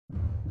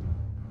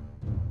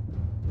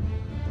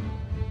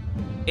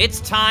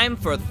It's time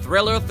for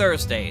Thriller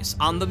Thursdays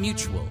on the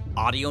Mutual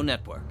Audio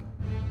Network.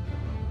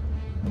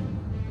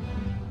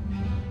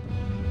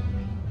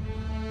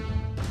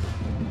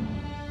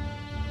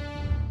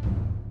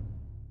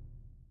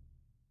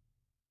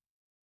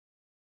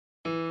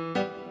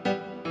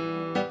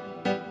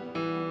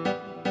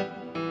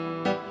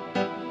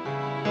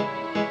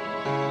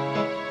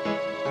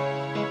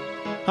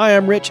 Hi,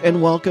 I'm Rich,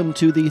 and welcome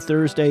to the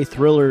Thursday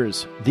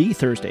Thrillers. The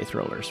Thursday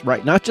Thrillers,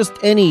 right? Not just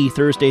any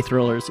Thursday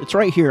Thrillers. It's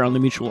right here on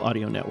the Mutual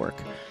Audio Network.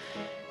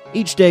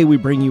 Each day we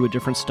bring you a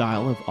different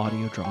style of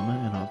audio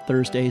drama, and on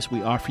Thursdays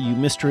we offer you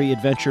mystery,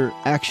 adventure,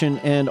 action,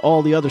 and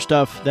all the other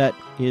stuff that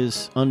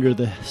is under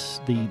the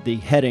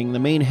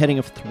main heading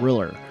of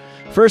thriller.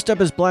 First up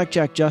is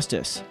Blackjack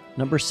Justice,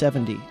 number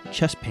 70,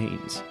 Chest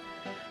Pains.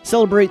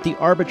 Celebrate the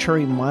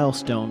arbitrary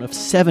milestone of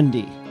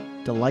 70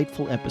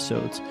 delightful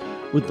episodes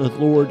with the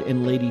Lord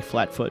and Lady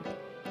Flatfoot.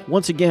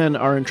 Once again,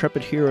 our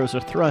intrepid heroes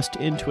are thrust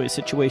into a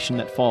situation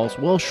that falls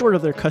well short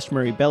of their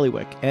customary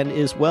bailiwick and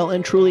is well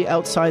and truly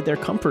outside their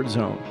comfort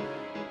zone,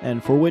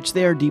 and for which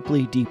they are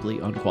deeply, deeply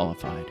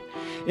unqualified.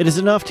 It is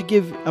enough to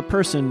give a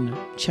person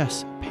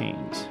chest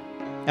pains.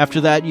 After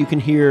that, you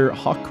can hear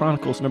Hawk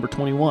Chronicles number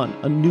 21,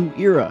 A New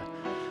Era.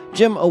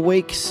 Jim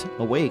awakens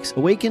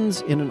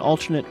in an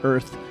alternate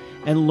Earth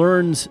and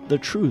learns the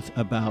truth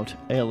about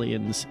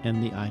aliens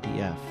and the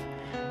IDF.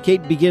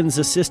 Kate begins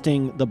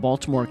assisting the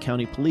Baltimore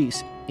County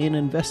Police in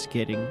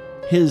investigating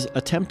his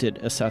attempted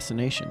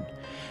assassination.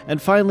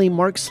 And finally,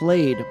 Mark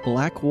Slade,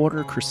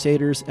 Blackwater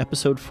Crusaders,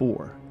 Episode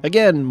 4.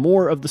 Again,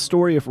 more of the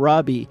story of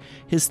Robbie,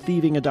 his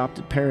thieving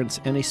adopted parents,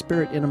 and a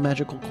spirit in a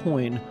magical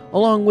coin,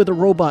 along with a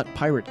robot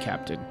pirate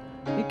captain.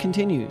 It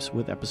continues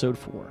with Episode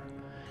 4.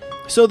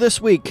 So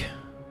this week,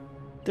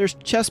 there's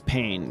Chest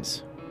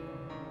Pains,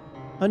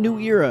 A New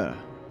Era,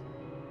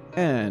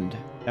 and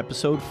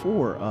Episode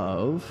 4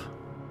 of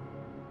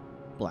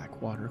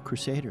Blackwater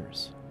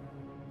Crusaders.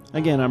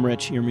 Again, I'm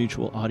Rich, your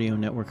Mutual Audio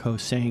Network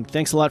host, saying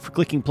thanks a lot for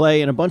clicking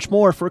play and a bunch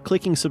more for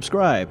clicking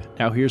subscribe.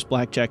 Now here's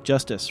Blackjack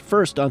Justice,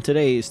 first on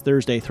today's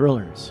Thursday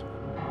Thrillers.